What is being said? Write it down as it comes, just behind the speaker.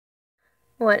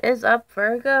What is up,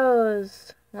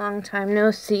 Virgos? Long time no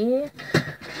see.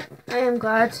 I am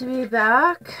glad to be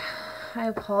back. I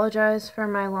apologize for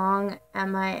my long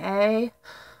MIA.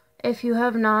 If you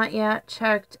have not yet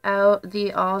checked out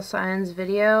the All Signs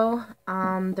video,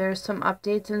 there's some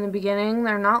updates in the beginning.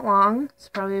 They're not long. It's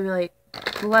probably like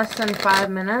less than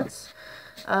 5 minutes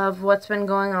of what's been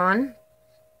going on.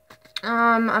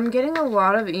 I'm getting a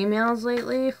lot of emails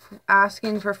lately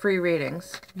asking for free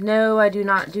readings. No, I do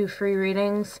not do free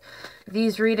readings.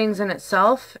 These readings in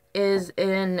itself is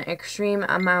an extreme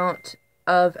amount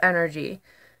of energy.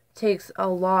 Takes a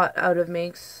lot out of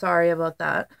me. Sorry about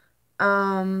that.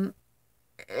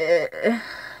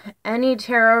 Any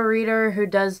tarot reader who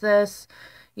does this,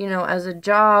 as a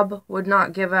job would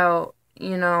not give out,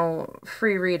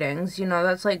 free readings.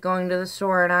 That's like going to the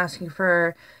store and asking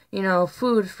for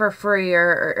food for free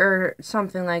or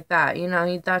something like that.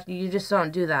 You just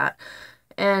don't do that.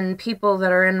 And people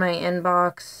that are in my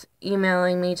inbox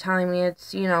emailing me, telling me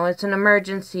it's an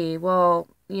emergency. Well,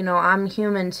 I'm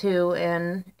human too,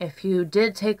 and if you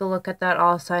did take a look at that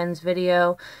All Signs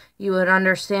video, you would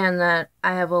understand that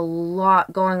I have a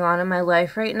lot going on in my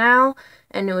life right now,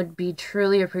 and it would be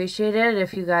truly appreciated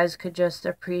if you guys could just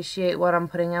appreciate what I'm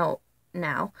putting out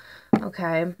now.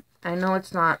 Okay? I know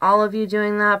it's not all of you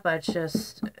doing that, but it's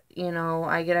just,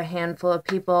 I get a handful of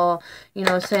people,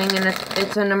 saying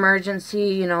it's an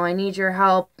emergency, I need your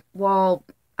help. Well,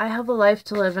 I have a life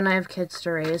to live and I have kids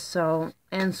to raise,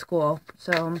 and school.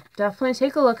 So definitely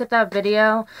take a look at that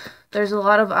video. There's a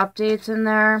lot of updates in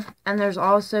there, and there's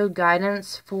also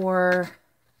guidance for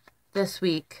this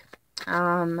week.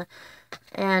 And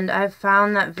I've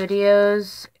found that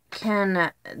videos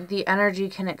the energy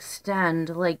can extend,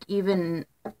 like even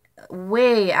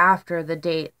way after the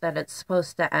date that it's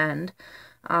supposed to end.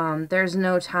 There's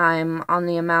no time on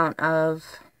the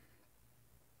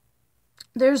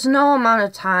there's no amount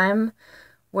of time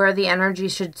where the energy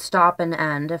should stop and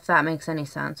end, if that makes any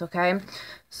sense, okay?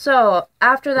 So,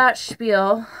 after that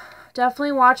spiel,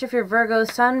 definitely watch if you're Virgo,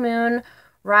 Sun, Moon,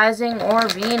 Rising, or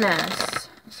Venus.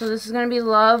 So this is going to be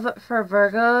love for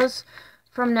Virgos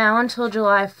from now until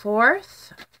July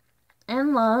 4th.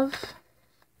 And love.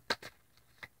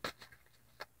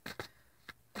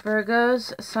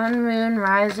 Virgos, Sun, Moon,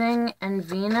 Rising, and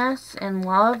Venus in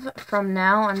love from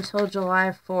now until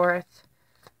July 4th.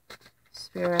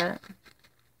 Spirit.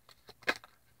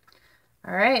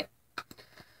 Alright.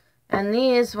 And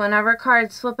these, whenever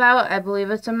cards flip out, I believe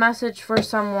it's a message for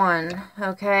someone,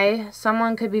 okay?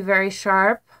 Someone could be very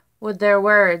sharp with their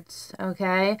words,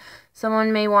 okay?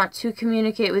 Someone may want to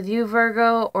communicate with you,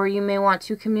 Virgo, or you may want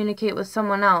to communicate with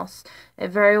someone else. It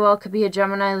very well could be a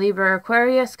Gemini, Libra,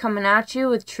 Aquarius coming at you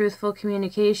with truthful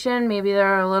communication. Maybe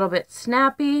they're a little bit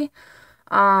snappy,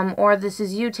 or this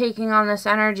is you taking on this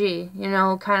energy,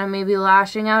 kind of maybe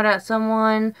lashing out at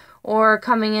someone or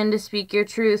coming in to speak your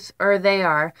truth, or they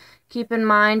are. Keep in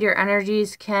mind your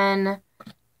energies can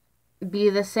be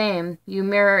the same. You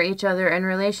mirror each other in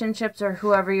relationships or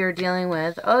whoever you're dealing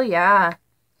with. Oh, yeah.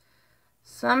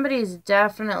 Somebody's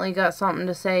definitely got something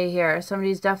to say here.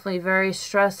 Somebody's definitely very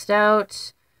stressed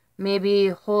out, maybe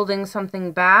holding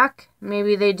something back.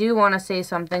 Maybe they do want to say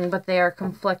something, but they are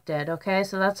conflicted, okay?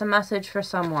 So that's a message for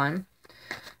someone,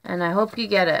 and I hope you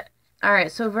get it. All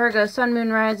right, so Virgo, Sun,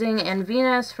 Moon, Rising, and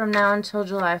Venus from now until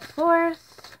July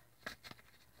 4th.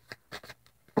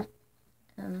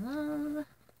 And love.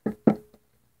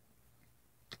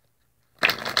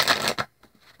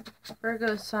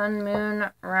 Virgo, Sun,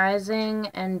 Moon, Rising,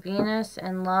 and Venus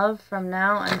in love from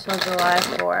now until July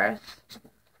 4th.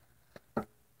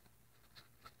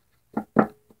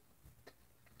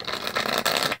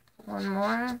 One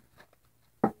more.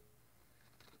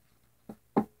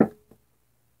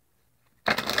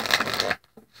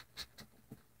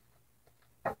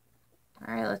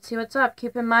 Alright, let's see what's up.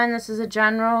 Keep in mind this is a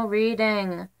general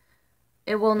reading.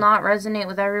 It will not resonate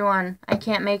with everyone. I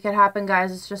can't make it happen,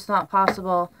 guys. It's just not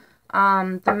possible.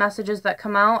 The messages that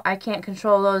come out, I can't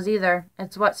control those either.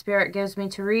 It's what Spirit gives me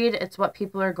to read. It's what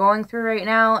people are going through right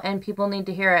now, and people need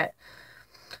to hear it.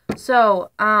 So,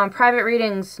 private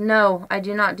readings, no, I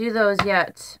do not do those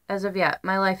yet, as of yet.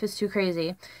 My life is too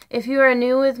crazy. If you are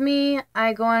new with me,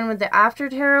 I go in with the After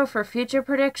Tarot for future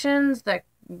predictions that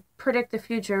predict the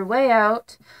future way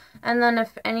out. And then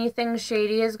if anything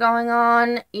shady is going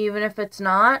on, even if it's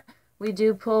not, we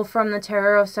do pull from the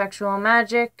Tarot of Sexual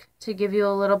Magic to give you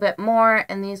a little bit more.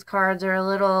 And these cards are a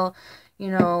little,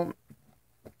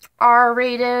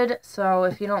 R-rated. So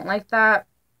if you don't like that,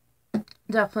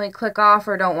 definitely click off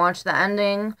or don't watch the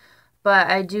ending. But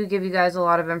I do give you guys a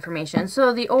lot of information.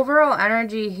 So the overall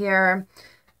energy here,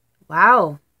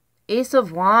 wow, Ace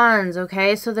of Wands,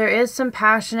 okay? So there is some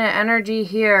passionate energy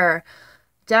here.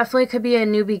 Definitely could be a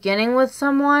new beginning with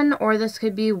someone, or this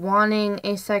could be wanting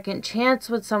a second chance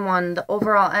with someone. The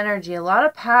overall energy, a lot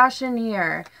of passion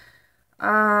here.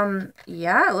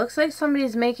 Yeah, it looks like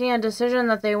somebody's making a decision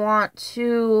that they want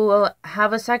to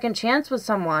have a second chance with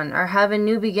someone or have a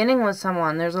new beginning with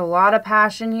someone. There's a lot of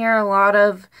passion here, a lot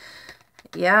of,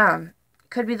 yeah.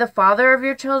 Could be the father of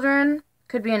your children.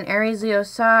 Could be an Aries, Leo,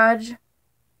 Sag.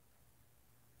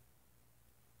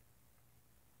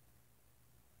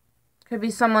 Could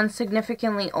be someone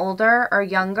significantly older or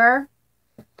younger.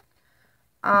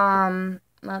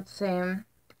 Let's see.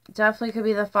 Definitely could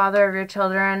be the father of your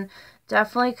children.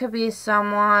 Definitely could be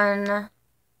someone.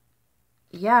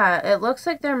 Yeah, it looks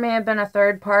like there may have been a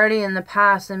third party in the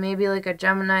past, and maybe like a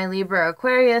Gemini, Libra,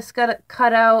 Aquarius got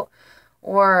cut out,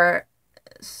 or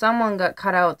someone got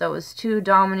cut out that was too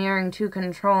domineering, too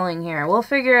controlling here. We'll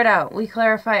figure it out. We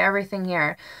clarify everything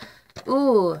here.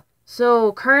 Ooh.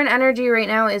 So current energy right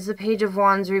now is the Page of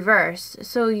Wands reversed.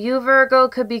 So you, Virgo,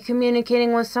 could be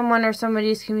communicating with someone or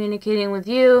somebody's communicating with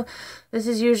you. This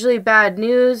is usually bad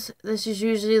news. This is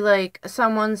usually like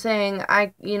someone saying,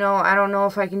 I don't know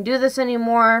if I can do this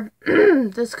anymore.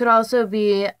 This could also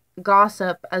be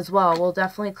gossip as well. We'll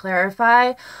definitely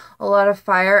clarify. A lot of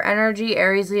fire energy,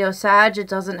 Aries, Leo, Sag. It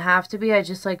doesn't have to be. I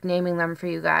just like naming them for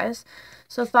you guys.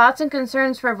 So thoughts and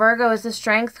concerns for Virgo is the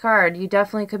Strength card. You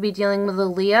definitely could be dealing with a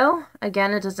Leo.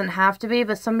 Again, it doesn't have to be,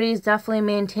 but somebody's definitely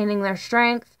maintaining their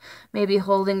strength, maybe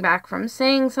holding back from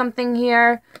saying something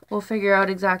here. We'll figure out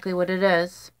exactly what it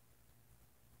is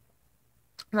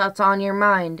that's on your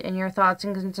mind and your thoughts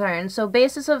and concerns. So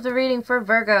basis of the reading for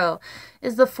Virgo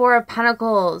is the Four of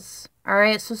Pentacles. All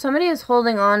right, so somebody is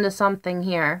holding on to something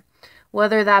here,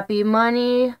 whether that be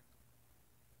money.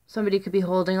 Somebody could be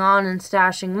holding on and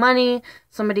stashing money.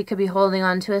 Somebody could be holding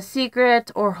on to a secret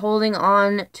or holding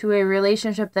on to a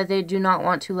relationship that they do not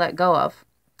want to let go of.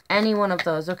 Any one of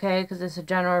those, okay? Because it's a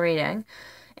general reading.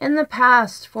 In the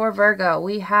past, for Virgo,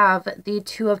 we have the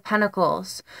Two of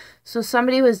Pentacles. So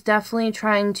somebody was definitely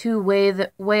trying to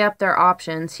weigh up their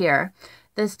options here.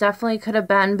 This definitely could have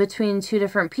been between two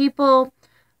different people.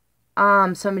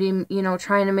 Somebody,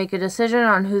 trying to make a decision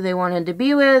on who they wanted to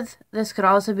be with. This could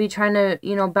also be trying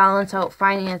to, balance out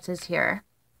finances here.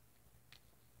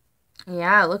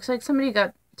 Yeah, it looks like somebody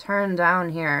got turned down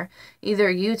here.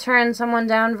 Either you turned someone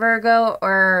down, Virgo,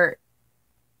 or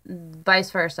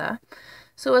vice versa.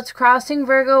 So what's crossing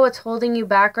Virgo, what's holding you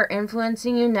back or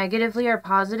influencing you negatively or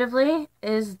positively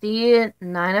is the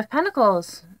Nine of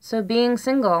Pentacles. So being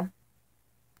single.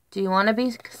 Do you want to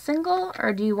be single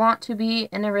or do you want to be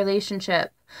in a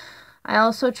relationship? I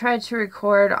also tried to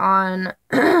record on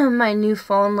my new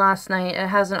phone last night. It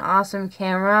has an awesome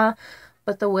camera,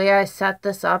 but the way I set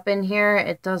this up in here,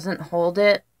 it doesn't hold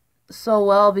it so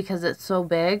well because it's so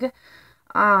big.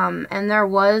 And there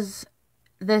was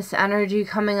this energy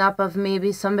coming up of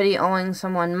maybe somebody owing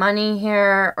someone money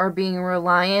here or being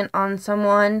reliant on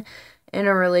someone in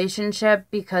a relationship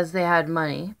because they had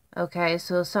money. Okay,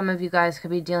 so some of you guys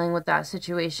could be dealing with that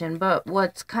situation, but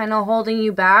what's kind of holding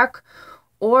you back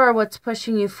or what's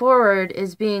pushing you forward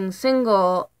is being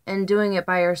single and doing it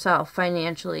by yourself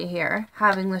financially here,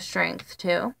 having the strength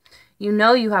to. You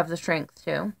know you have the strength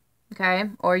to, okay,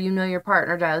 or your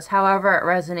partner does, however it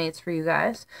resonates for you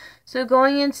guys. So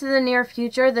going into the near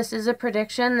future, this is a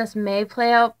prediction. This may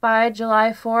play out by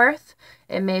July 4th.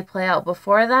 It may play out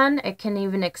before then. It can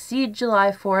even exceed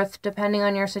July 4th, depending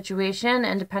on your situation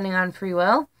and depending on free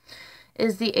will,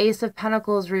 is the Ace of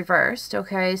Pentacles reversed,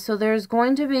 okay? So there's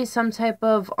going to be some type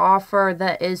of offer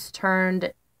that is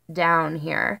turned down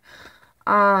here.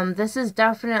 This is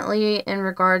definitely in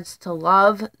regards to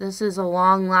love. This is a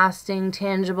long-lasting,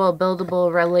 tangible,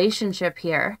 buildable relationship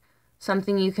here.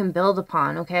 Something you can build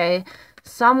upon, okay?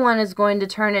 Someone is going to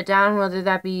turn it down, whether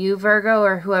that be you, Virgo,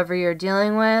 or whoever you're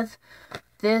dealing with.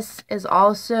 This is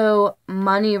also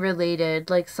money related,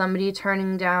 like somebody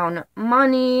turning down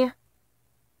money,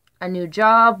 a new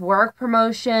job, work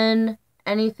promotion,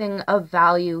 anything of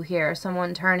value here,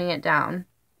 someone turning it down.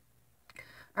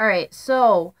 All right,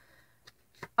 so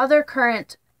other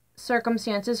current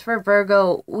circumstances for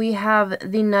Virgo, we have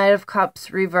the Knight of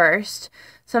Cups reversed.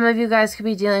 Some of you guys could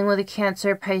be dealing with a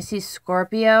Cancer, Pisces,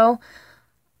 Scorpio.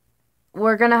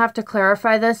 We're going to have to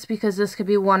clarify this because this could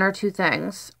be one or two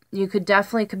things. You could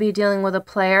be dealing with a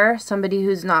player, somebody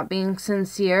who's not being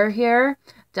sincere here.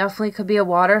 Definitely could be a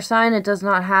water sign. It does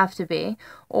not have to be.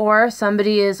 Or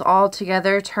somebody is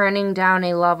altogether turning down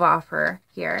a love offer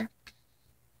here.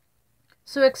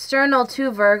 So external to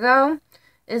Virgo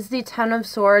is the Ten of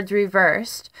Swords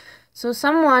reversed. So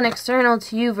someone external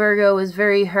to you, Virgo, is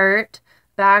very hurt,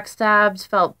 backstabbed,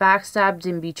 felt backstabbed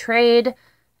and betrayed.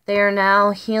 They are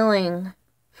now healing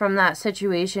from that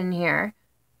situation here.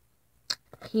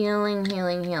 Healing,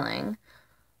 healing, healing.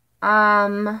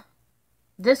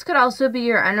 This could also be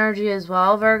your energy as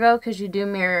well, Virgo, because you do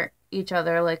mirror each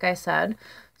other, like I said.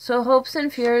 So hopes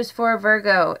and fears for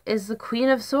Virgo is the Queen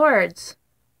of Swords.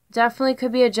 Definitely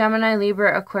could be a Gemini,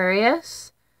 Libra,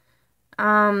 Aquarius.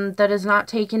 That is not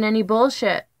taking any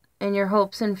bullshit in your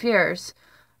hopes and fears.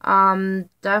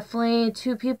 Definitely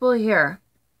two people here.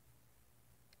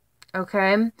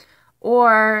 Okay?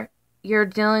 Or you're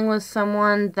dealing with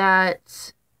someone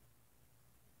that,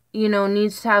 you know,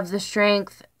 needs to have the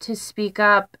strength to speak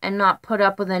up and not put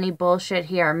up with any bullshit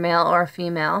here, male or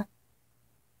female.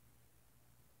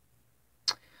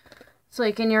 It's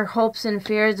like in your hopes and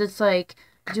fears, it's like,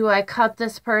 do I cut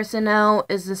this person out?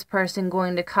 Is this person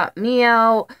going to cut me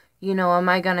out? You know, am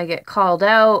I going to get called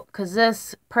out? Because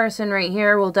this person right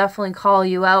here will definitely call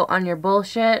you out on your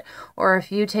bullshit. Or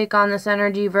if you take on this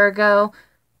energy, Virgo,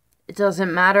 it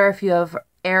doesn't matter if you have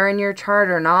air in your chart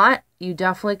or not. You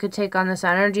definitely could take on this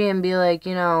energy and be like,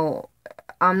 you know,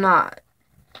 I'm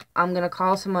going to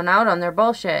call someone out on their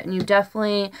bullshit. And you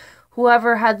definitely,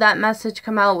 whoever had that message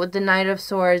come out with the Knight of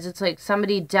Swords, it's like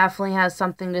somebody definitely has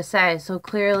something to say. So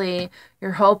clearly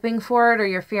you're hoping for it or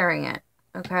you're fearing it.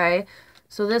 Okay?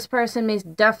 So this person may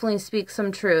definitely speak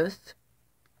some truth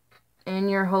in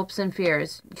your hopes and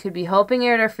fears. You could be hoping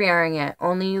it or fearing it.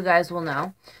 Only you guys will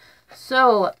know.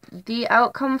 So the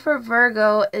outcome for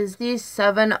Virgo is the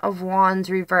Seven of Wands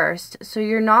reversed. So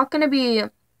you're not going to be,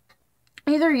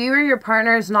 either you or your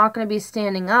partner is not going to be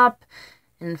standing up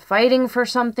and fighting for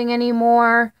something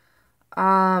anymore.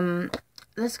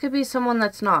 This could be someone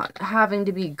that's not having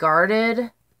to be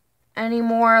guarded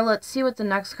anymore. Let's see what the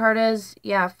next card is.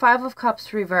 Yeah, Five of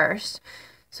Cups reversed.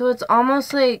 So it's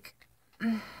almost like,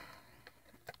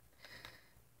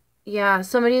 yeah,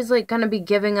 somebody's like going to be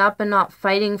giving up and not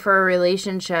fighting for a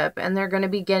relationship, and they're going to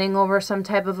be getting over some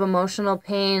type of emotional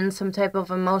pain, some type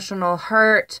of emotional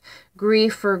hurt,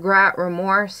 grief, regret,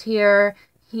 remorse here.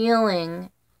 Healing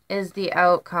is the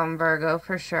outcome, Virgo,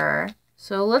 for sure.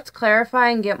 So let's clarify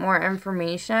and get more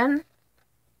information.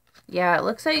 Yeah, it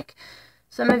looks like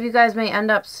some of you guys may end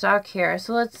up stuck here.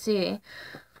 So let's see.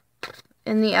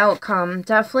 In the outcome,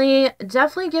 definitely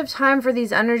give time for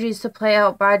these energies to play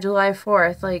out by July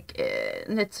 4th. Like,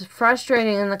 it's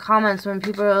frustrating in the comments when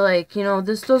people are like, you know,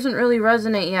 this doesn't really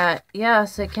resonate yet.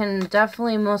 Yes, it can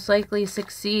definitely most likely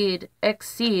exceed July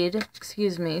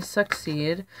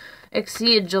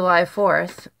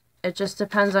 4th. It just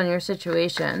depends on your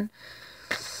situation.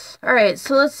 All right,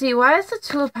 so let's see. Why is the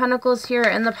Two of Pentacles here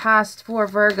in the past for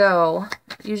Virgo?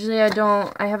 Usually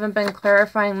I haven't been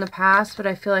clarifying the past, but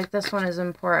I feel like this one is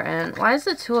important. Why is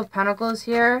the Two of Pentacles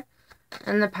here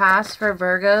in the past for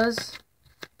Virgos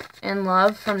in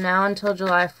love from now until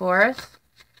July 4th?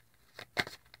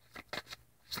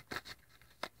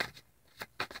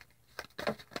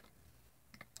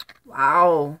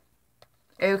 Wow.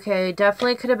 Okay,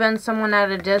 definitely could have been someone at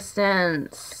a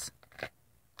distance.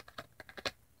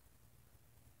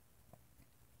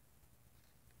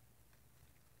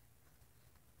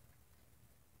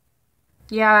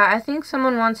 Yeah, I think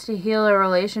someone wants to heal a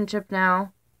relationship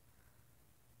now.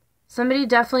 Somebody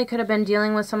definitely could have been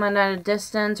dealing with someone at a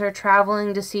distance or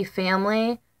traveling to see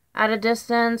family at a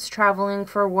distance, traveling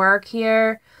for work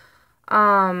here.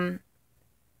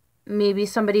 Maybe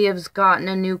somebody has gotten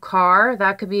a new car.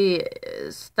 That could be,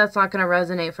 that's not going to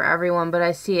resonate for everyone, but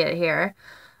I see it here.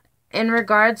 In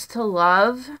regards to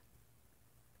love,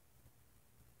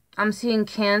 I'm seeing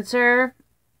Cancer,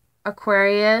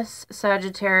 Aquarius,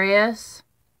 Sagittarius.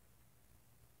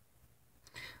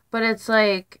 But it's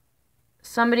like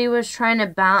somebody was trying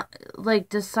to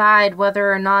decide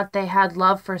whether or not they had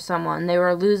love for someone. They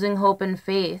were losing hope and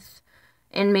faith.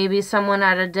 And maybe someone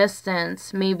at a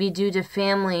distance, maybe due to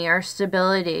family or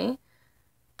stability.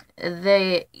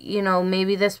 They, you know,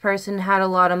 maybe this person had a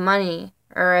lot of money,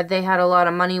 or they had a lot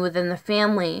of money within the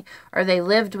family, or they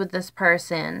lived with this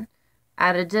person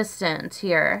at a distance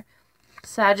here.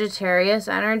 Sagittarius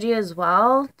energy as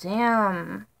well.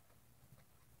 Damn.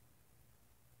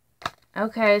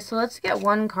 Okay, so let's get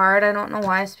one card. I don't know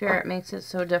why Spirit makes it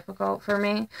so difficult for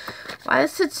me. Why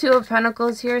is the Two of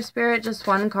Pentacles here, Spirit? Just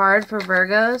one card for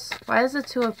Virgos? Why is the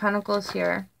Two of Pentacles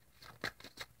here?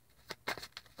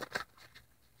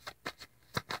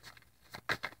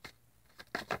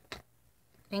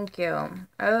 Thank you.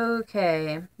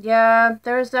 Okay. Yeah,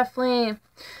 there's definitely,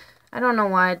 I don't know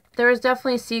why. There was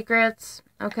definitely secrets.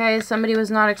 Okay, somebody was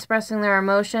not expressing their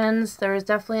emotions. There was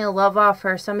definitely a love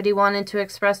offer. Somebody wanted to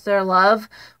express their love,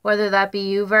 whether that be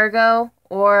you, Virgo,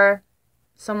 or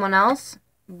someone else.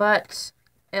 but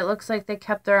it looks like they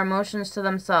kept their emotions to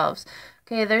themselves.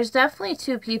 Okay, there's definitely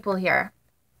two people here.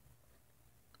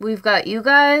 We've got you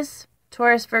guys,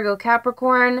 Taurus, Virgo,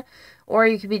 Capricorn, or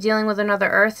you could be dealing with another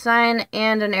earth sign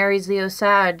and an Aries, Leo,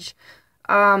 Sag.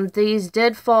 These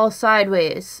did fall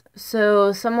sideways.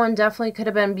 So someone definitely could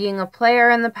have been being a player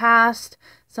in the past.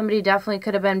 Somebody definitely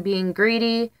could have been being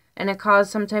greedy, and it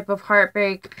caused some type of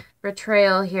heartbreak,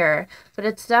 betrayal here. But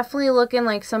it's definitely looking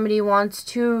like somebody wants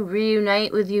to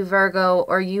reunite with you, Virgo,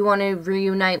 or you want to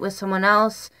reunite with someone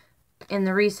else in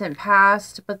the recent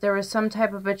past, but there was some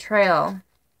type of betrayal.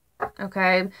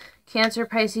 Okay, Cancer,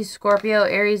 Pisces, Scorpio,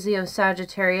 Aries, Leo,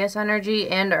 Sagittarius energy,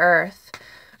 and Earth.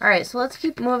 All right, so let's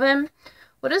keep moving.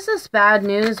 What is this bad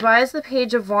news? Why is the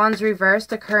Page of Wands reversed,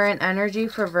 the current energy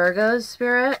for Virgo's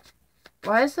Spirit?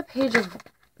 Why is the Page of...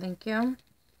 Thank you.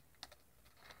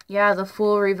 Yeah, the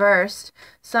Fool reversed.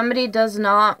 Somebody does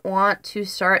not want to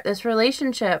start this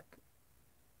relationship.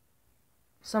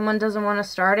 Someone doesn't want to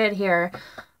start it here.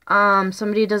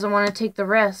 Somebody doesn't want to take the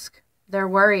risk. They're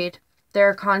worried.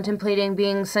 They're contemplating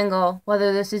being single,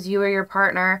 whether this is you or your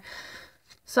partner.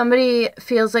 Somebody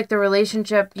feels like the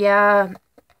relationship, yeah.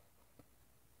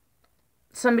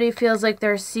 Somebody feels like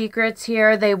there's secrets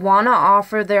here. They want to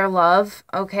offer their love,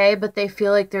 okay? But they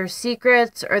feel like there's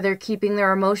secrets, or they're keeping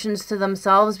their emotions to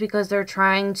themselves because they're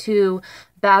trying to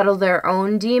battle their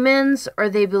own demons, or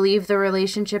they believe the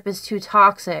relationship is too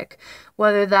toxic.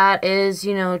 Whether that is,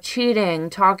 you know, cheating,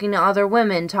 talking to other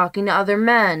women, talking to other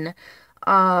men,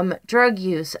 drug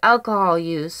use, alcohol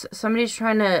use. Somebody's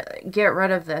trying to get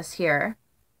rid of this here.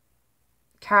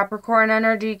 Capricorn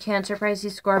energy, Cancer,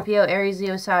 Pisces, Scorpio, Aries,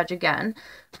 Leo, Sag again.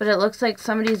 But it looks like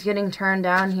somebody's getting turned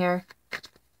down here.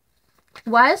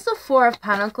 Why is the Four of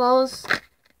Pentacles?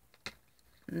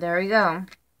 There we go.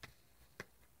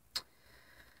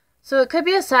 So it could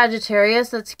be a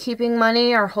Sagittarius that's keeping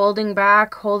money or holding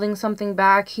back, holding something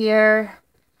back here.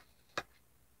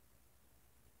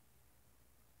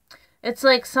 It's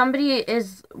like somebody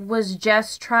was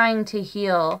just trying to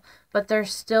heal, but they're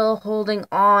still holding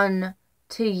on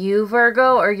to you,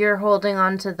 Virgo, or you're holding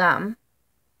on to them.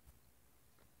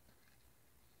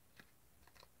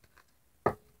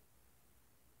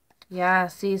 Yeah,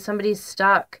 see, somebody's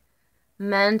stuck,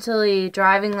 mentally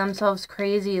driving themselves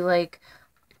crazy, like,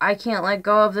 I can't let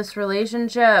go of this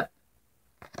relationship.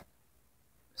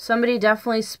 Somebody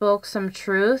definitely spoke some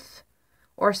truth,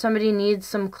 or somebody needs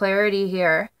some clarity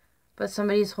here, but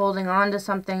somebody's holding on to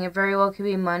something. It very well could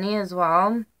be money as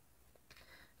well.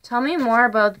 Tell me more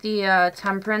about the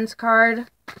Temperance card.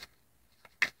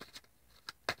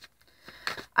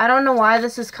 I don't know why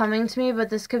this is coming to me, but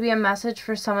this could be a message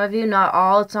for some of you. Not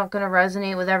all. It's not going to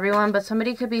resonate with everyone, but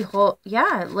somebody could be,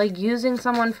 like using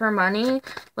someone for money,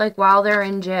 like while they're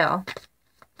in jail.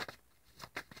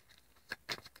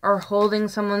 Or holding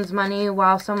someone's money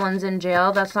while someone's in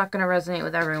jail. That's not going to resonate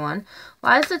with everyone.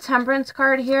 Why is the Temperance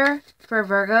card here for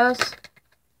Virgos?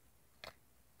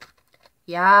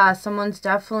 Yeah, someone's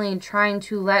definitely trying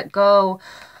to let go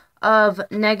of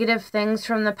negative things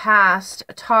from the past,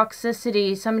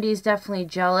 toxicity. Somebody's definitely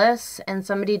jealous, and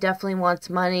somebody definitely wants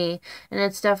money, and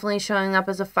it's definitely showing up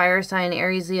as a fire sign,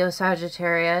 Aries, Leo,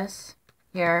 Sagittarius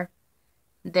here.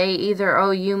 They either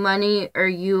owe you money or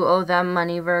you owe them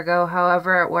money, Virgo,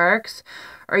 however it works,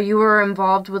 or you were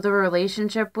involved with a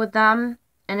relationship with them,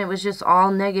 and it was just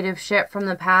all negative shit from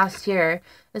the past here,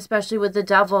 especially with the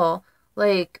devil.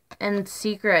 Like, and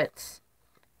secrets.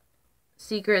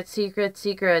 Secrets.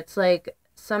 Like,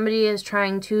 somebody is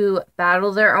trying to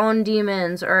battle their own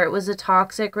demons, or it was a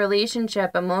toxic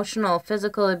relationship, emotional,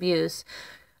 physical abuse.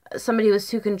 Somebody was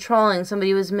too controlling.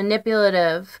 Somebody was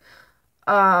manipulative.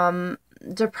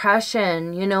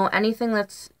 Depression, you know, anything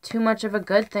that's too much of a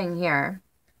good thing here.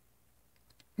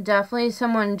 Definitely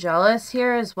someone jealous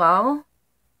here as well.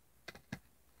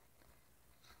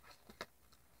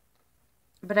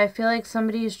 But I feel like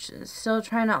somebody's still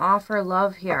trying to offer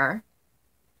love here.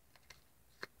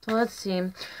 So let's see.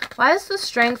 Why is the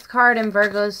Strength card in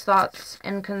Virgo's thoughts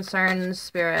and concerns,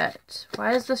 Spirit?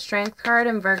 Why is the Strength card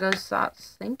in Virgo's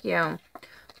thoughts? Thank you.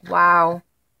 Wow.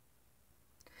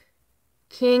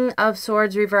 King of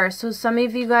Swords reverse. So some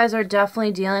of you guys are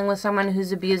definitely dealing with someone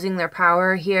who's abusing their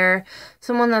power here.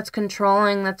 Someone that's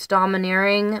controlling, that's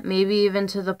domineering, maybe even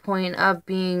to the point of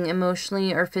being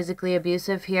emotionally or physically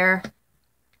abusive here.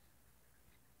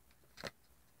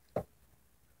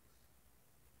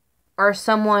 Or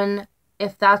someone,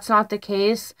 if that's not the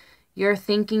case, you're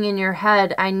thinking in your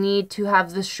head, I need to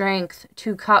have the strength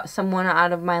to cut someone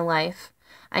out of my life.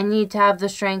 I need to have the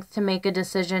strength to make a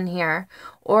decision here.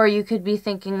 Or you could be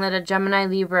thinking that a Gemini,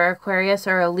 Libra, Aquarius,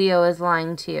 or a Leo is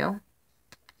lying to you.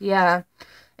 Yeah.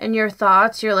 in your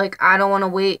thoughts, you're like, I don't want to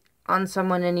wait on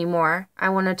someone anymore. I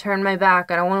want to turn my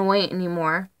back. I don't want to wait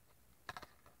anymore.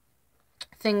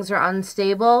 Things are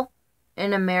unstable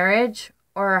in a marriage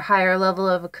or a higher level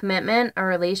of a commitment, a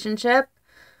relationship.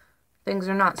 Things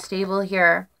are not stable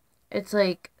here. It's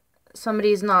like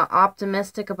somebody's not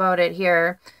optimistic about it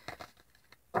here.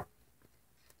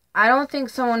 I don't think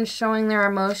someone's showing their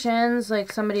emotions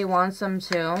like somebody wants them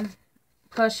to.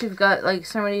 Plus, you've got like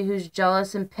somebody who's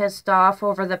jealous and pissed off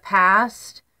over the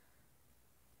past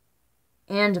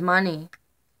and money.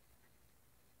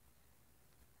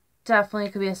 Definitely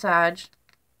could be a Sag.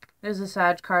 There's a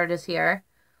Sag card is here.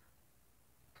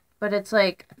 But it's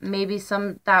like maybe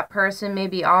that person may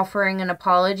be offering an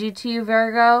apology to you,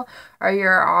 Virgo, or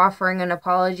you're offering an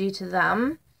apology to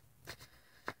them.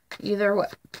 Either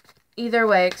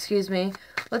way, excuse me.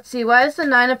 Let's see, why is the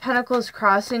Nine of Pentacles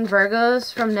crossing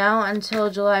Virgos from now until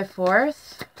July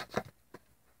 4th?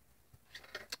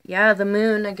 Yeah, the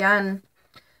moon again.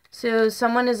 So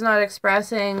someone is not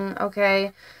expressing,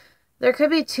 okay, there could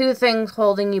be two things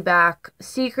holding you back.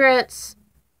 Secrets,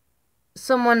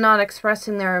 someone not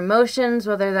expressing their emotions,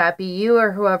 whether that be you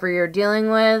or whoever you're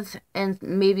dealing with, and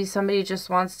maybe somebody just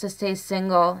wants to stay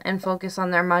single and focus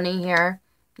on their money here.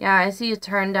 Yeah, I see a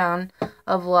turn down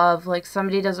of love, like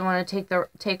somebody doesn't want to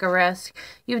take a risk.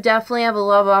 You definitely have a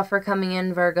love offer coming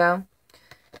in, Virgo.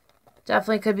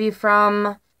 Definitely could be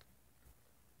from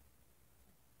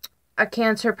a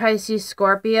Cancer, Pisces,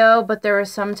 Scorpio, but there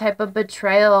was some type of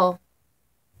betrayal,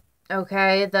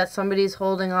 okay, that somebody's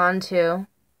holding on to.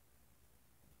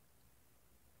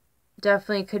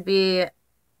 Definitely could be,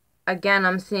 again,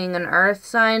 I'm seeing an earth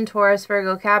sign, Taurus,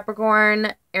 Virgo,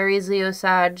 Capricorn, Aries, Leo,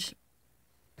 Sag.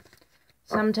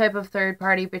 Some type of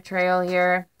third-party betrayal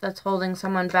here that's holding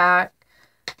someone back.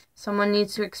 Someone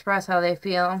needs to express how they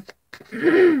feel.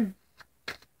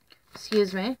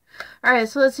 Excuse me. Alright,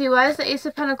 so let's see. Why is the Ace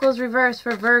of Pentacles reversed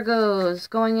for Virgos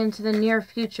going into the near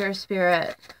future,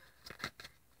 Spirit?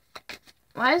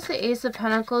 Why is the Ace of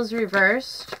Pentacles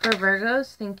reversed for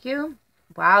Virgos? Thank you.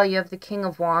 Wow, you have the King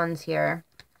of Wands here.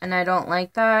 And I don't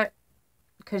like that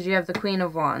because you have the Queen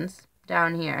of Wands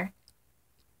down here.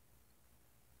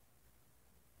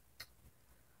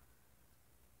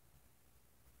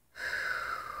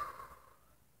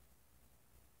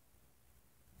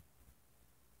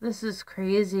 This is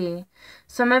crazy.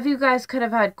 Some of you guys could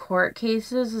have had court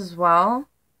cases as well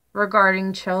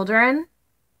regarding children.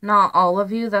 Not all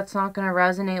of you. That's not going to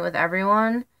resonate with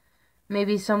everyone.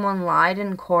 Maybe someone lied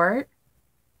in court.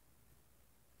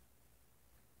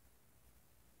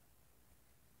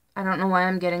 I don't know why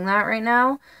I'm getting that right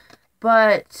now.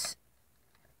 But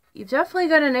you've definitely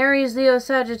got an Aries, Leo,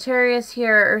 Sagittarius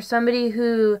here. Or somebody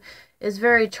who is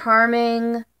very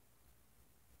charming,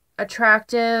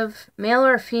 attractive, male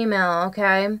or female,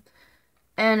 okay?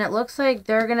 And it looks like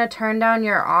they're going to turn down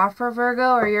your offer,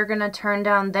 Virgo, or you're going to turn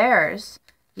down theirs.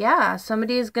 Yeah,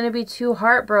 somebody is going to be too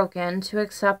heartbroken to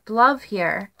accept love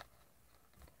here.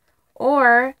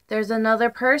 Or there's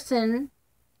another person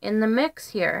in the mix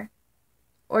here.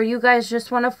 Or you guys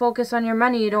just want to focus on your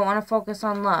money. You don't want to focus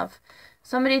on love.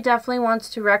 Somebody definitely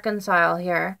wants to reconcile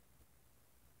here.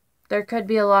 There could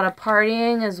be a lot of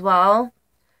partying as well.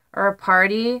 Or a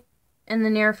party in the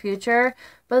near future.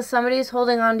 But somebody's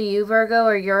holding on to you, Virgo,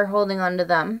 or you're holding on to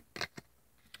them.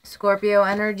 Scorpio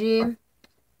energy.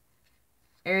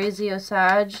 Aries, Leo,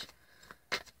 Sag.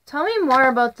 Tell me more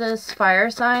about this fire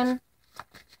sign.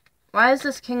 Why is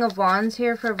this King of Wands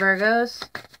here for Virgos?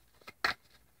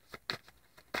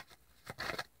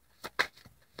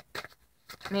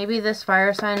 Maybe this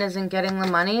fire sign isn't getting the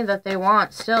money that they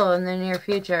want still in the near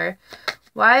future.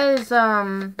 Why is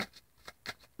the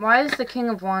King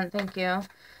of Wands? Thank you.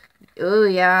 Ooh,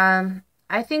 yeah.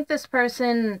 I think this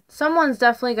person, someone's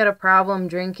definitely got a problem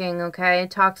drinking, okay?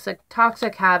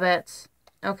 Toxic habits,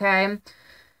 okay?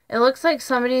 It looks like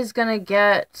somebody's gonna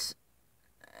get,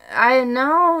 I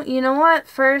know, you know what?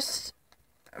 First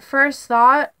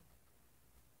thought,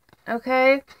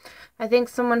 okay? I think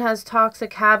someone has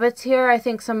toxic habits here. I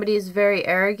think somebody is very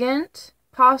arrogant,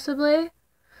 possibly.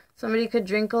 Somebody could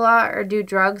drink a lot or do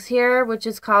drugs here, which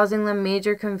is causing them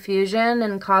major confusion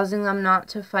and causing them not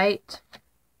to fight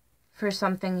for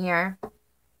something here.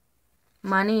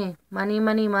 Money, money,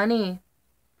 money, money.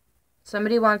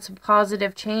 Somebody wants a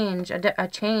positive change, a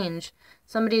change.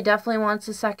 Somebody definitely wants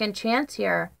a second chance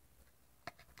here.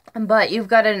 But you've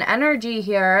got an energy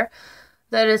here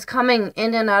that is coming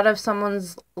in and out of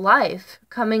someone's life.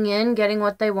 Coming in, getting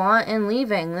what they want, and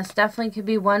leaving. This definitely could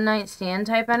be one night stand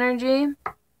type energy.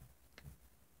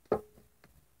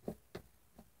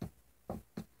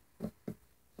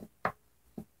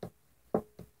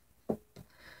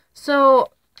 So,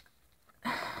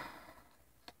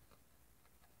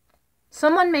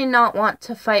 Someone may not want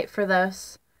to fight for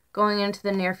this going into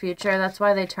the near future. That's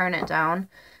why they turn it down.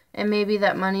 And maybe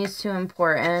that money is too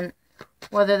important.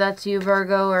 Whether that's you,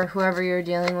 Virgo, or whoever you're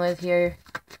dealing with here.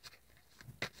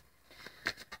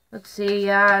 Let's see.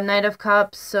 Yeah, Knight of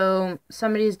Cups. So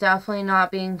somebody's definitely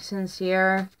not being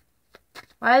sincere.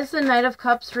 Why is the Knight of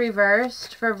Cups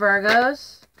reversed for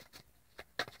Virgos?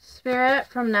 Spirit,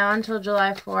 from now until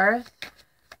July 4th.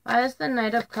 Why is the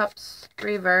Knight of Cups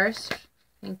reversed?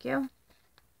 Thank you.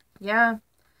 Yeah.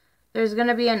 There's going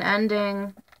to be an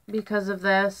ending because of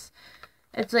this.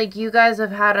 It's like you guys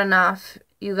have had enough.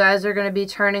 You guys are going to be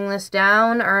turning this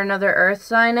down, or another earth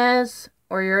sign is,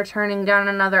 or you're turning down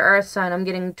another earth sign. I'm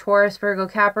getting Taurus, Virgo,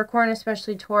 Capricorn,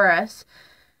 especially Taurus.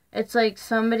 It's like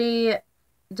somebody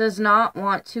does not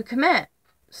want to commit.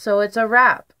 So it's a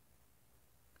wrap.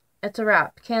 It's a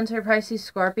wrap. Cancer, Pisces,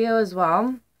 Scorpio as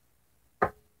well.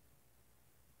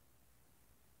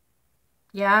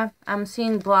 Yeah, I'm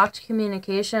seeing blocked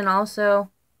communication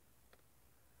also.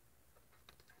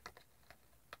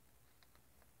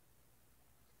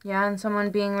 Yeah, and someone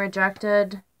being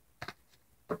rejected.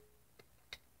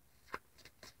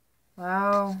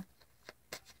 Wow.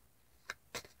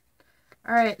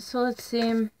 Alright, so let's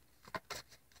see.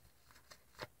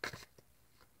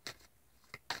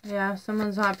 Yeah,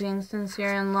 someone's not being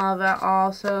sincere in love at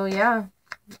all, so yeah.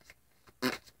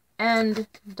 And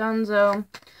Dunzo.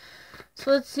 So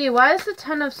let's see, why is the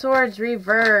Ten of Swords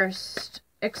reversed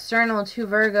external to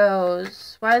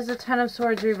Virgos? Why is the Ten of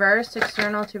Swords reversed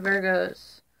external to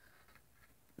Virgos?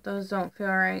 Those don't feel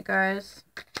right, guys.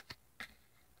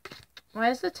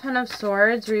 Why is the Ten of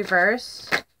Swords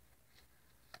reversed?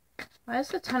 Why is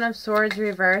the Ten of Swords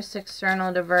reversed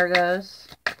external to Virgos?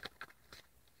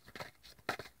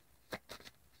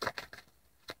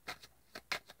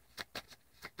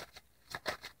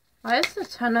 Why is the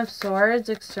Ten of Swords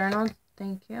external?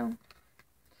 Thank you.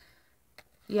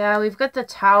 Yeah, we've got the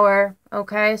Tower,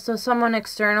 okay? So someone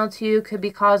external to you could be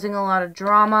causing a lot of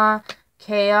drama,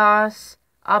 chaos,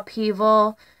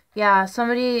 upheaval. Yeah,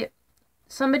 somebody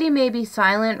may be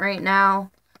silent right now,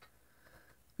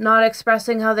 not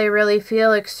expressing how they really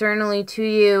feel externally to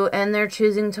you, and they're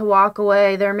choosing to walk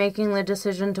away. They're making the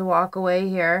decision to walk away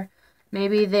here.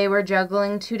 Maybe they were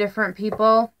juggling two different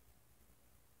people,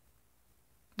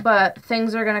 but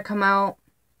things are going to come out.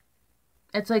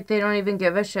 It's like they don't even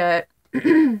give a shit.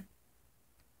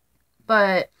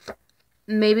 But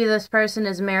maybe this person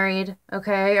is married,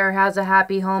 okay, or has a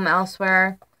happy home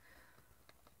elsewhere.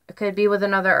 It could be with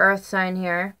another earth sign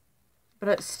here. But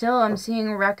it's still, I'm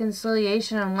seeing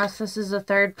reconciliation unless this is a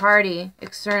third party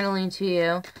externally to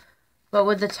you. But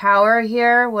with the Tower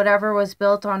here, whatever was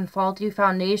built on faulty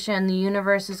foundation, the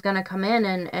universe is going to come in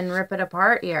and rip it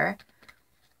apart here.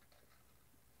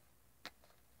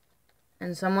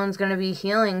 And someone's going to be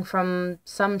healing from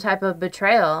some type of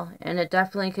betrayal. And it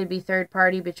definitely could be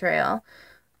third-party betrayal.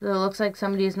 So it looks like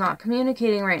somebody is not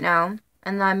communicating right now.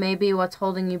 And that may be what's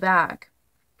holding you back.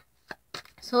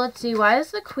 So let's see. Why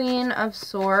is the Queen of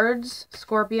Swords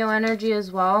Scorpio energy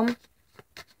as well?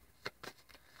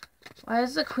 Why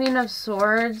is the Queen of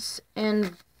Swords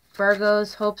in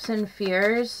Virgo's hopes and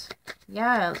fears?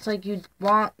 Yeah, it's like you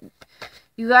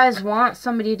guys want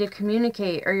somebody to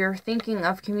communicate, or you're thinking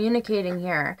of communicating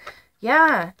here.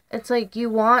 Yeah, it's like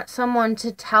you want someone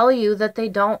to tell you that they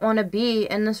don't want to be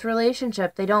in this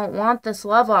relationship. They don't want this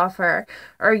love offer,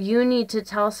 or you need to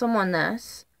tell someone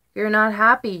this. You're not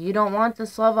happy. You don't want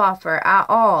this love offer at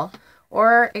all.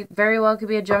 Or it very well could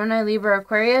be a Gemini, Libra,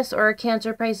 Aquarius, or a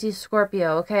Cancer, Pisces,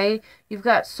 Scorpio, okay? You've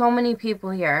got so many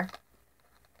people here.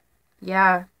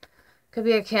 Yeah. Could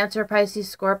be a Cancer, Pisces,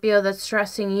 Scorpio that's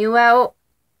stressing you out,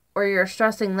 or you're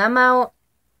stressing them out.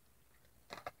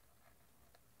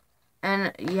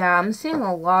 And yeah, I'm seeing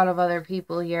a lot of other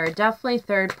people here. Definitely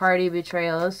third-party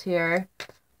betrayals here.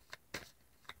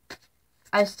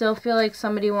 I still feel like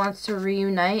somebody wants to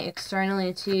reunite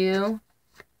externally to you,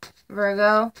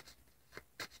 Virgo.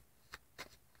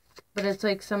 But it's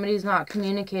like somebody's not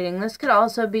communicating. This could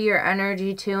also be your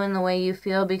energy too, and the way you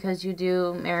feel, because you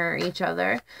do mirror each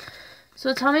other.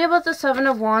 So tell me about the Seven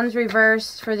of Wands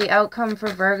reversed for the outcome for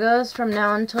Virgos from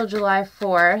now until July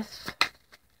 4th.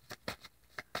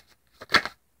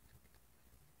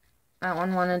 That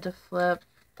one wanted to flip.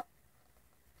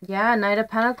 Yeah, Knight of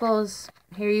Pentacles.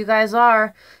 Here you guys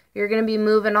are. You're going to be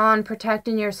moving on,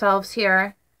 protecting yourselves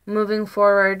here. Moving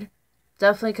forward.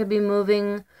 Definitely could be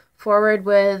moving forward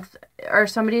with, or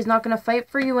somebody's not going to fight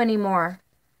for you anymore.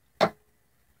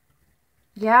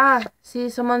 Yeah, see,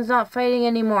 someone's not fighting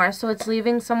anymore, so it's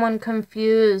leaving someone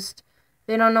confused.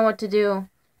 They don't know what to do.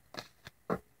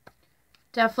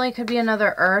 Definitely could be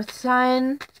another earth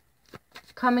sign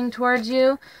coming towards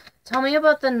you. Tell me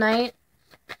about the Knight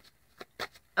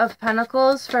of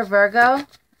Pentacles for Virgo.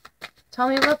 Tell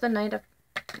me about the Knight of...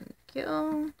 Thank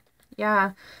you.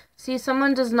 Yeah. See,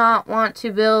 someone does not want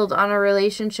to build on a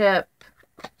relationship.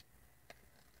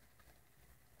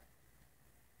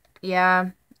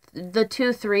 Yeah. The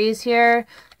 2 3s here,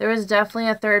 there was definitely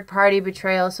a third party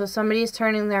betrayal. So somebody's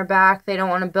turning their back. They don't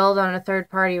want to build on a third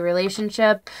party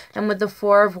relationship. And with the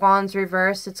 4 of Wands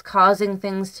reversed, it's causing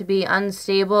things to be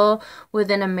unstable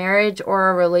within a marriage or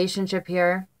a relationship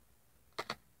here.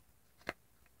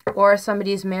 Or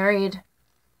somebody's married.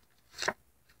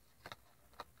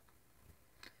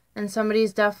 And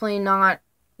somebody's definitely not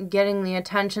getting the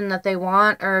attention that they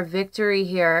want or a victory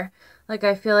here. Like,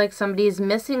 I feel like somebody's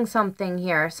missing something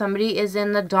here. Somebody is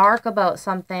in the dark about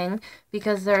something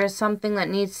because there is something that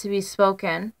needs to be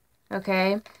spoken.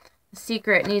 Okay? The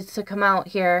secret needs to come out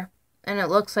here. And it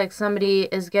looks like somebody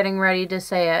is getting ready to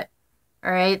say it.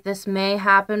 Alright? This may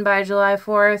happen by July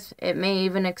 4th. It may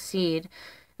even exceed.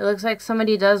 It looks like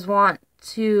somebody does want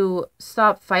to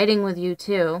stop fighting with you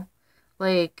too.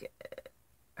 Like,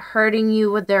 hurting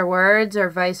you with their words or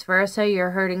vice versa.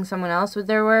 You're hurting someone else with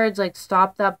their words. Like,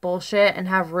 stop that bullshit and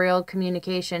have real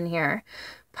communication here.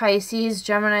 Pisces,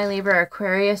 Gemini, Libra,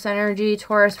 Aquarius energy,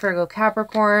 Taurus, Virgo,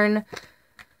 Capricorn,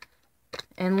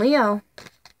 and Leo.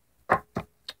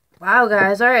 Wow,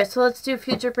 guys. All right, so let's do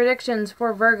future predictions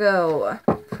for Virgo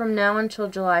from now until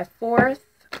July 4th.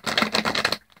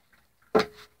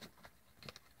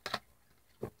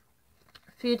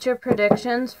 Future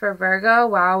predictions for Virgo.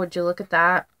 Wow, would you look at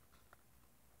that?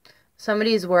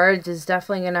 Somebody's words is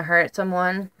definitely going to hurt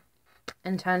someone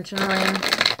intentionally.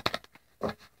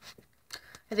 I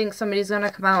think somebody's going to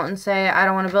come out and say, I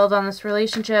don't want to build on this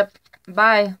relationship.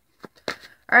 Bye.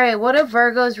 Alright, what do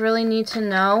Virgos really need to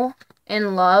know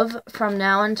in love from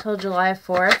now until July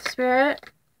 4th, Spirit?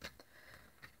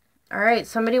 Alright,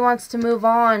 somebody wants to move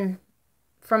on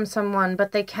from someone,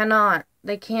 but they cannot.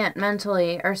 They can't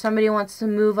mentally. Or somebody wants to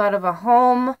move out of a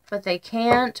home, but they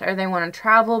can't. Or they want to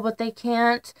travel, but they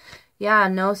can't. Yeah,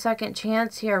 no second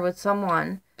chance here with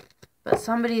someone. But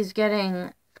somebody's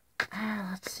getting...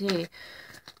 Let's see.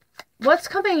 What's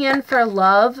coming in for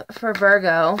love for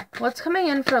Virgo? What's coming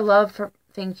in for love for...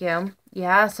 Thank you.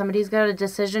 Yeah, somebody's got a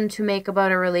decision to make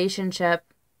about a relationship.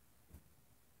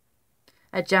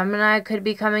 A Gemini could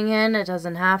be coming in. It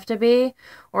doesn't have to be.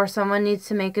 Or someone needs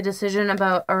to make a decision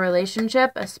about a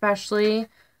relationship, especially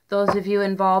those of you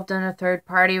involved in a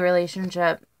third-party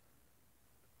relationship.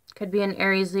 Could be an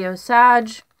Aries, Leo, Sag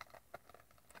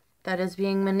that is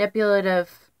being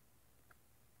manipulative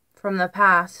from the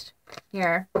past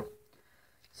here.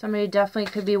 Somebody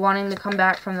definitely could be wanting to come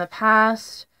back from the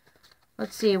past.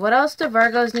 Let's see. What else do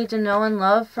Virgos need to know in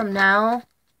love from now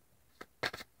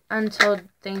until...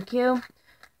 Thank you.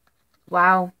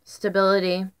 Wow.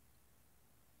 Stability.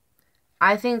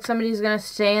 I think somebody's going to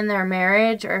stay in their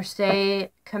marriage or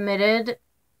stay committed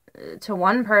to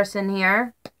one person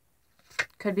here.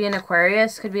 Could be an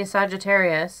Aquarius, could be a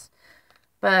Sagittarius.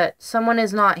 But someone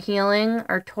is not healing,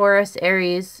 or Taurus,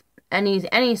 Aries,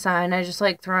 any sign. I just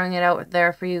like throwing it out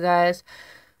there for you guys.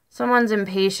 Someone's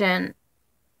impatient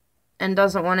and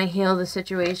doesn't want to heal the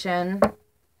situation.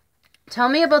 Tell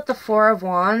me about the 4 of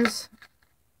Wands.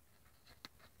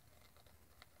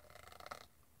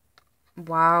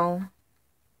 Wow.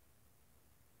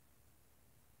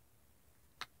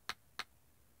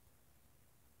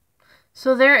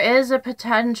 So there is a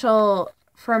potential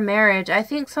for marriage. I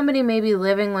think somebody may be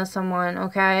living with someone,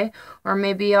 okay? Or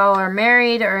maybe y'all are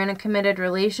married or in a committed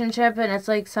relationship, and it's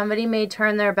like somebody may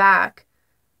turn their back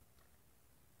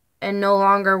and no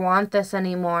longer want this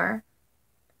anymore.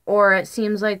 Or it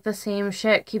seems like the same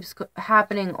shit keeps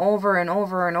happening over and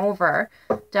over and over.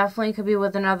 Definitely could be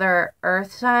with another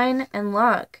earth sign. And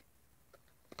look.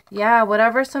 Yeah,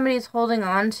 whatever somebody's holding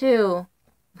on to.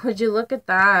 Would you look at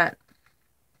that?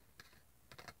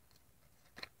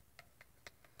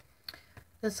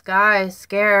 This guy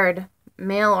scared,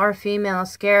 male or female,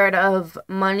 scared of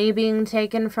money being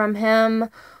taken from him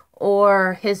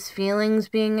or his feelings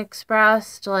being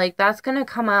expressed. Like, that's going to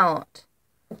come out.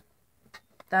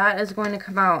 That is going to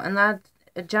come out. And that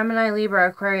Gemini, Libra,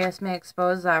 Aquarius may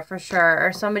expose that for sure.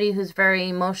 Or somebody who's very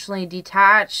emotionally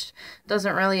detached,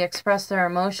 doesn't really express their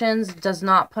emotions, does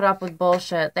not put up with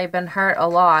bullshit. They've been hurt a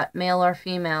lot, male or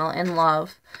female, in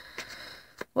love.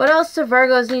 What else do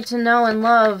Virgos need to know in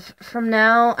love from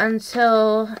now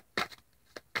until...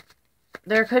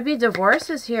 There could be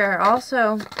divorces here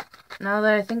also, now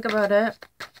that I think about it.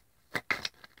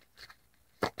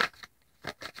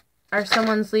 Or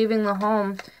someone's leaving the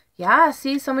home. Yeah,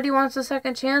 see, somebody wants a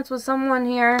second chance with someone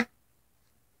here.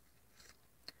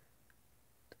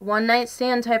 One night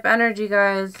stand type energy,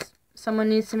 guys. Someone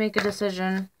needs to make a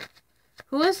decision.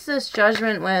 Who is this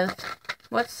judgment with?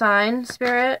 What sign,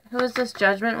 Spirit? Who is this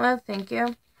judgment with? Thank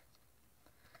you.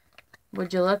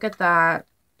 Would you look at that?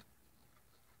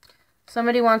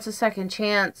 Somebody wants a second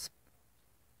chance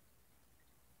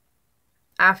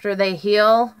after they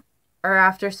heal or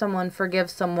after someone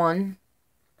forgives someone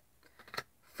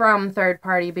from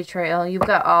third-party betrayal. You've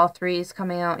got all threes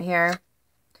coming out here.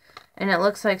 And it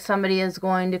looks like somebody is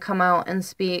going to come out and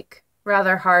speak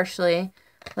rather harshly.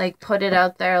 Like, put it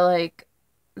out there like,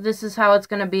 this is how it's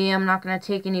going to be. I'm not going to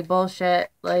take any bullshit.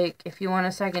 Like, if you want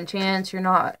a second chance, you're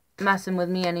not messing with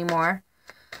me anymore.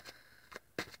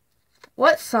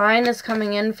 What sign is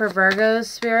coming in for Virgos,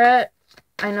 Spirit?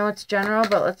 I know it's general,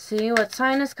 but let's see. What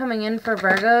sign is coming in for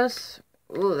Virgos?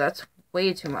 Ooh, that's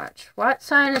way too much. What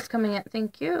sign is coming in?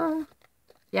 Thank you.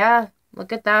 Yeah,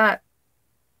 look at that.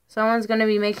 Someone's going to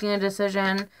be making a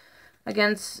decision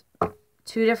against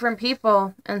two different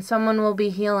people, and someone will be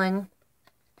healing.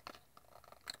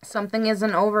 Something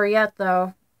isn't over yet,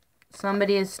 though.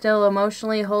 Somebody is still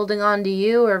emotionally holding on to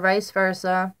you, or vice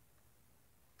versa.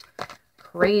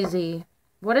 Crazy.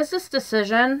 What is this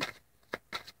decision?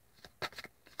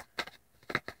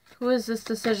 Who is this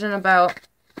decision about?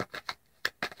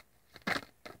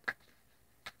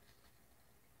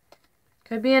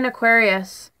 Could be an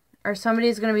Aquarius. Or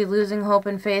somebody's going to be losing hope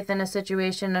and faith in a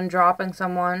situation and dropping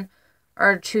someone.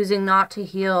 Or choosing not to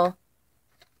heal.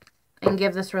 And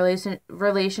give this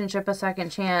relationship a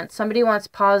second chance. Somebody wants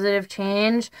positive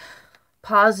change.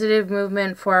 Positive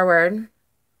movement forward.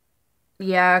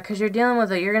 Yeah, because you're dealing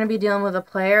with it. You're going to be dealing with a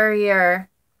player here.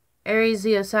 Aries,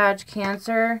 Leo, Sag,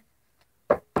 Cancer.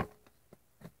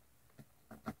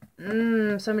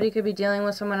 Somebody could be dealing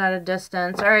with someone at a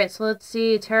distance. Alright, so let's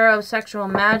see. Tarot, sexual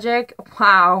magic.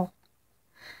 Wow.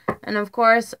 And of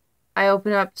course, I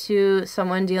open up to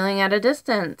someone dealing at a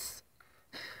distance.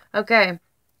 Okay.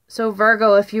 So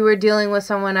Virgo, if you were dealing with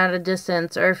someone at a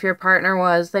distance, or if your partner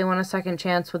was, they want a second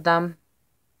chance with them.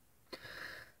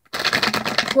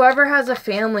 Whoever has a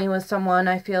family with someone,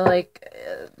 I feel like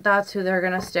that's who they're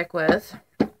going to stick with.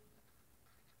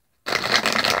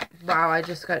 Wow, I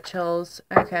just got chills.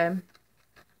 Okay.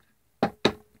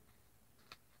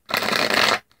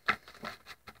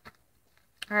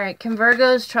 Alright, can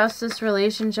Virgos trust this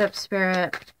relationship,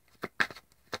 Spirit?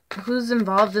 Who's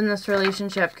involved in this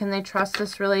relationship? Can they trust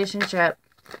this relationship?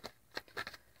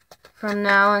 From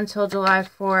now until July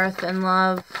 4th in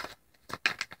love.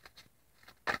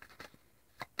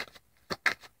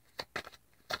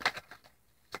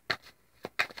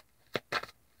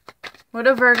 What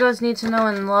do Virgos need to know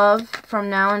in love from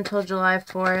now until July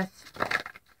 4th?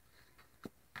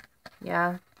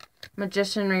 Yeah.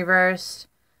 Magician reversed.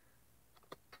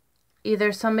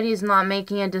 Either somebody's not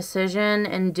making a decision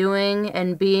and doing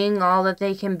and being all that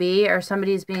they can be, or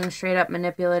somebody's being straight up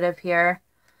manipulative here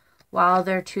while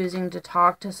they're choosing to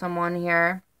talk to someone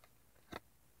here.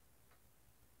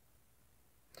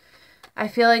 I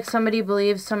feel like somebody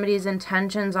believes somebody's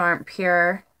intentions aren't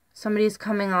pure. Somebody's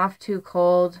coming off too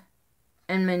cold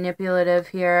and manipulative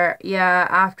here. Yeah,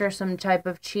 after some type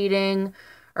of cheating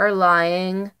or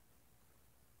lying.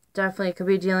 Definitely could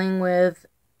be dealing with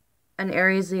an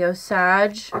Aries, Leo,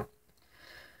 Sag.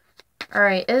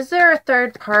 Alright, is there a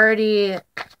third party?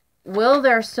 Will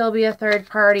there still be a third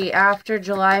party after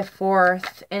July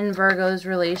 4th in Virgo's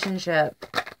relationship?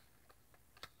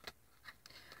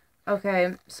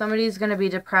 Okay, somebody's going to be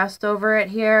depressed over it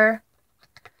here.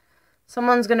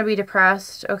 Someone's going to be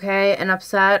depressed, okay, and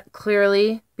upset,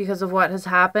 clearly, because of what has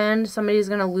happened. Somebody's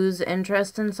going to lose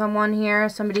interest in someone here.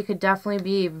 Somebody could definitely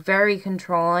be very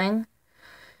controlling.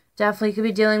 Definitely could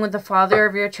be dealing with the father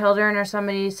of your children or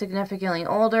somebody significantly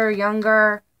older,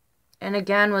 younger. And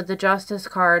again, with the Justice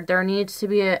card, there needs to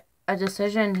be a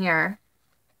decision here.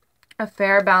 A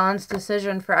fair, balanced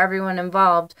decision for everyone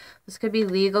involved. This could be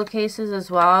legal cases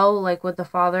as well, like with the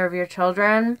father of your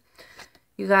children.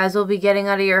 You guys will be getting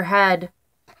out of your head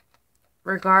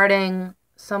regarding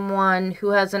someone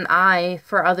who has an eye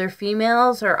for other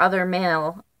females or other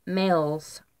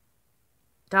males.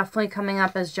 Definitely coming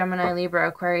up as Gemini, Libra,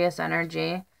 Aquarius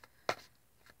energy.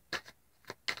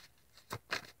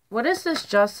 What is this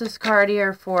Justice card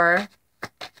here for?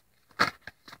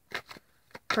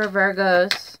 For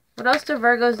Virgos. What else do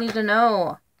Virgos need to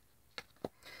know?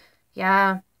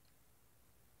 Yeah.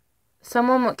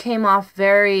 Someone came off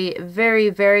very, very,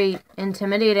 very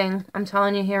intimidating. I'm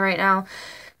telling you here right now.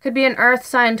 Could be an earth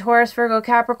sign, Taurus, Virgo,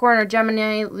 Capricorn, or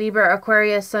Gemini, Libra,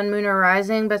 Aquarius, Sun, Moon, or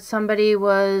Rising. But somebody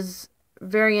was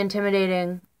very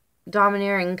intimidating,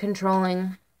 domineering,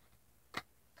 controlling.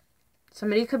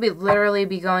 Somebody could be literally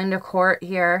be going to court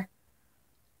here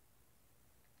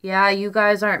Yeah, you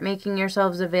guys aren't making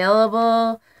yourselves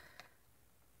available.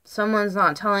 Someone's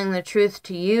not telling the truth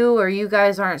to you, or you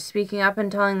guys aren't speaking up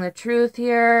and telling the truth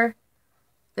here.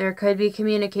 There could be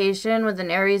communication with an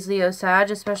Aries, Leo,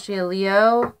 Sag, especially a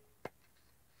Leo.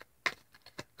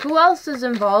 Who else is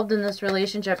involved in this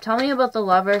relationship? Tell me about the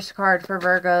Lovers card for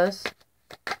Virgos.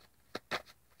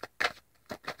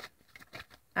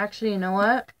 Actually, you know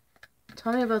what?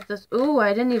 Tell me about this. Ooh,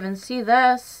 I didn't even see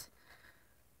this.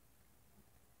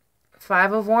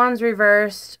 Five of Wands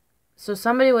reversed. So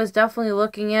somebody was definitely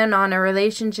looking in on a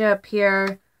relationship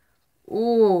here.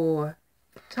 Ooh.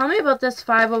 Tell me about this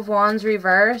Five of Wands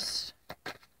reversed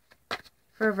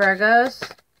for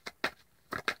Virgos.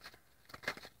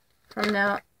 From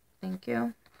now, thank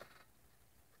you.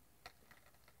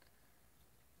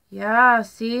 Yeah,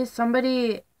 see,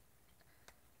 someone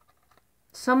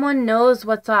knows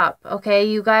what's up, okay?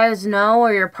 You guys know,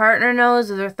 or your partner knows,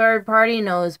 or their third party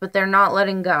knows, but they're not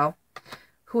letting go.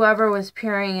 Whoever was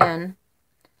peering in.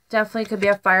 Definitely could be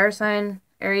a fire sign,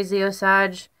 Aries, Leo,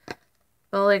 Sag.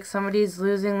 But like somebody's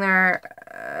losing their,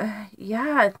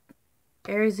 yeah,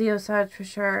 Aries, Leo, Sag for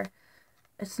sure.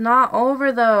 It's not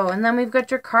over though. And then we've got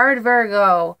your card,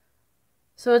 Virgo.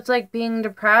 So it's like being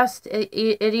depressed.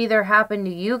 It either happened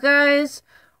to you guys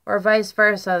or vice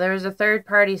versa. There's a third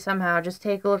party somehow. Just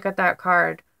take a look at that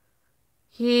card.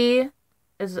 He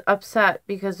is upset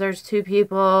because there's two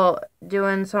people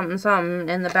doing something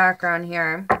in the background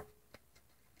here.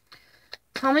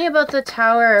 Tell me about the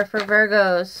Tower for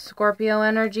Virgos. Scorpio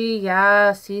energy.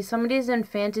 Yeah, see, somebody's in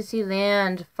fantasy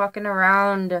land fucking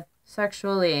around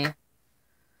sexually.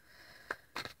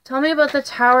 Tell me about the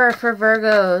Tower for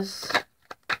Virgos.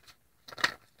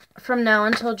 From now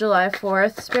until July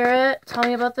 4th, Spirit. Tell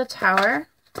me about the Tower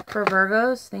for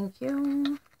Virgos. Thank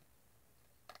you.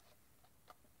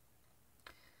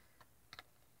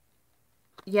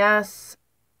 Yes.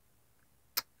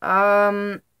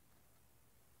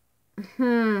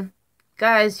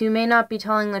 Guys, you may not be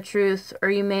telling the truth, or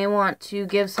you may want to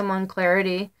give someone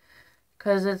clarity,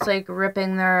 because it's like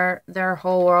ripping their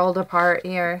whole world apart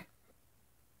here.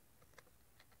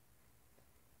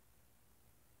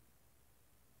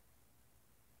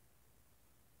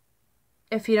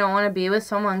 If you don't want to be with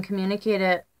someone, communicate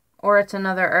it. Or it's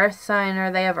another earth sign,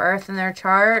 or they have earth in their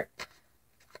chart.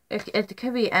 It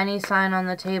could be any sign on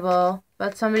the table,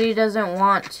 but somebody doesn't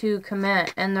want to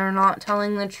commit, and they're not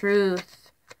telling the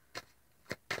truth.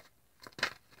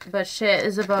 But shit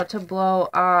is about to blow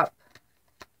up.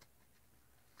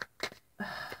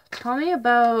 Tell me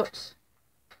about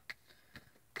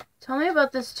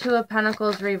this Two of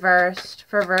Pentacles reversed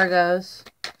for Virgos.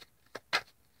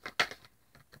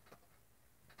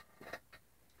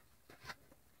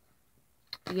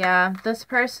 Yeah, this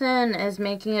person is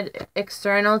making it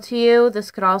external to you.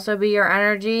 This could also be your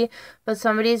energy, but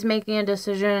somebody's making a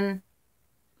decision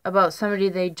about somebody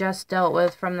they just dealt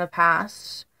with from the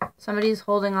past. Somebody's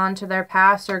holding on to their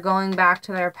past or going back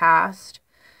to their past.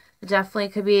 It definitely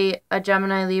could be a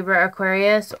Gemini, Libra,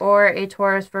 Aquarius, or a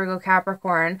Taurus, Virgo,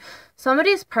 Capricorn.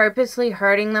 Somebody's purposely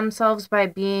hurting themselves by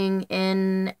being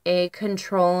in a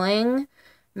controlling,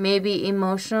 maybe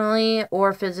emotionally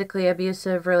or physically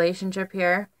abusive relationship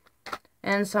here.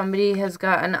 And somebody has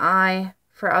got an eye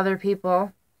for other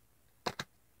people.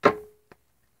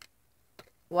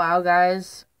 Wow,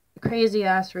 guys. Crazy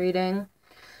ass reading.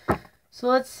 So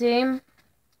let's see.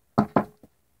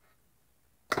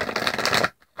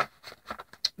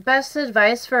 Best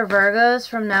advice for Virgos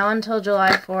from now until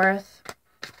July 4th.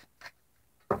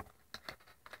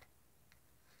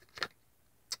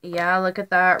 Yeah, look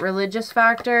at that. Religious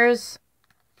factors.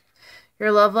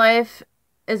 Your love life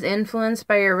is influenced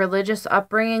by your religious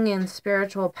upbringing and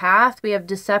spiritual path. We have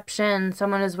deception.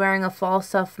 Someone is wearing a false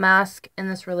self-mask in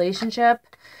this relationship.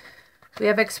 We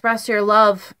have express your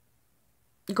love.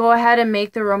 Go ahead and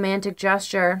make the romantic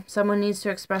gesture. Someone needs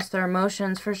to express their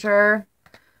emotions for sure.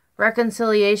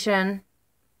 Reconciliation.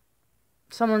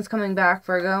 Someone's coming back,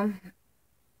 Virgo.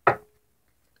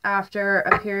 After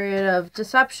a period of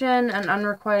deception and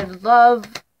unrequited love.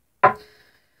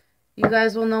 You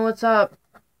guys will know what's up.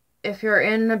 If you're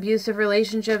in abusive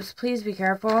relationships, please be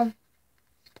careful.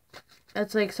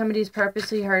 It's like somebody's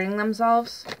purposely hurting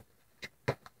themselves.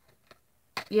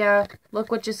 Yeah,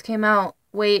 look what just came out.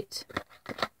 Wait.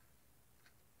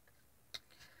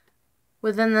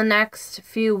 Within the next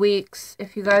few weeks,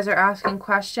 if you guys are asking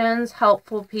questions,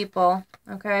 helpful people.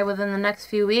 Okay, within the next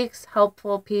few weeks,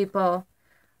 helpful people.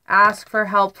 Ask for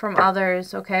help from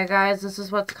others. Okay, guys, this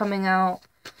is what's coming out.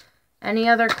 Any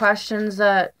other questions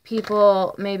that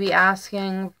people may be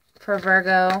asking for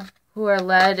Virgo who are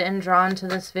led and drawn to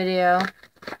this video?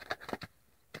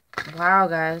 Wow,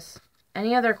 guys.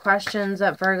 Any other questions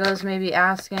that Virgos may be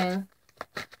asking?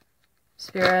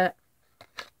 Spirit.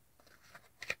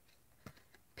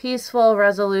 Peaceful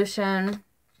resolution.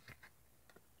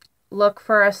 Look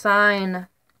for a sign.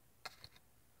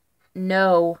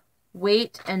 No.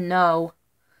 Wait and no.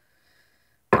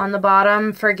 On the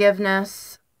bottom,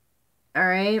 forgiveness.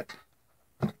 Alright.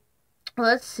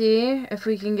 Let's see if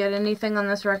we can get anything on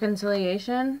this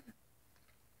reconciliation.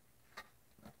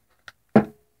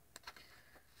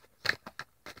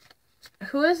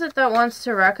 Who is it that wants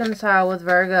to reconcile with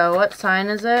Virgo? What sign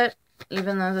is it?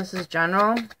 Even though this is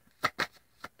general.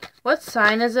 What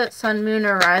sign is it? Sun, moon,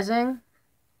 or rising?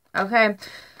 Okay.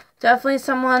 Definitely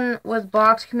someone with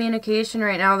blocked communication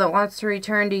right now that wants to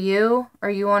return to you. Or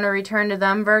you want to return to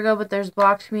them, Virgo, but there's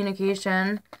blocked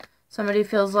communication. Somebody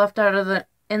feels left out of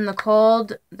in the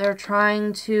cold. They're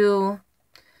trying to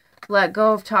let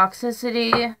go of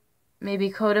toxicity.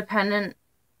 Maybe codependent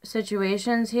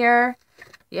situations here.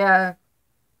 Yeah.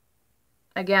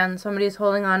 Again, somebody's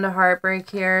holding on to heartbreak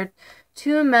here.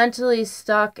 Too mentally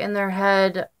stuck in their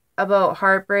head about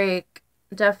heartbreak.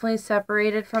 Definitely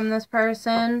separated from this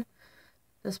person.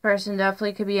 This person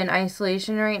definitely could be in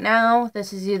isolation right now.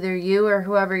 This is either you or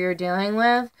whoever you're dealing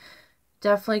with.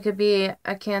 Definitely could be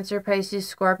a Cancer, Pisces,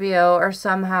 Scorpio, or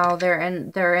somehow they're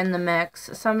in the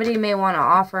mix. Somebody may want to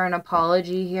offer an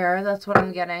apology here. That's what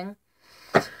I'm getting.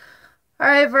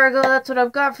 Alright, Virgo, that's what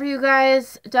I've got for you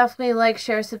guys. Definitely like,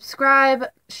 share, subscribe.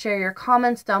 Share your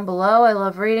comments down below. I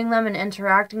love reading them and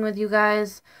interacting with you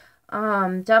guys.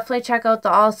 Definitely check out the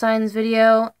All Signs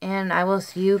video, and I will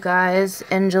see you guys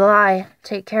in July.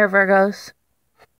 Take care, Virgos.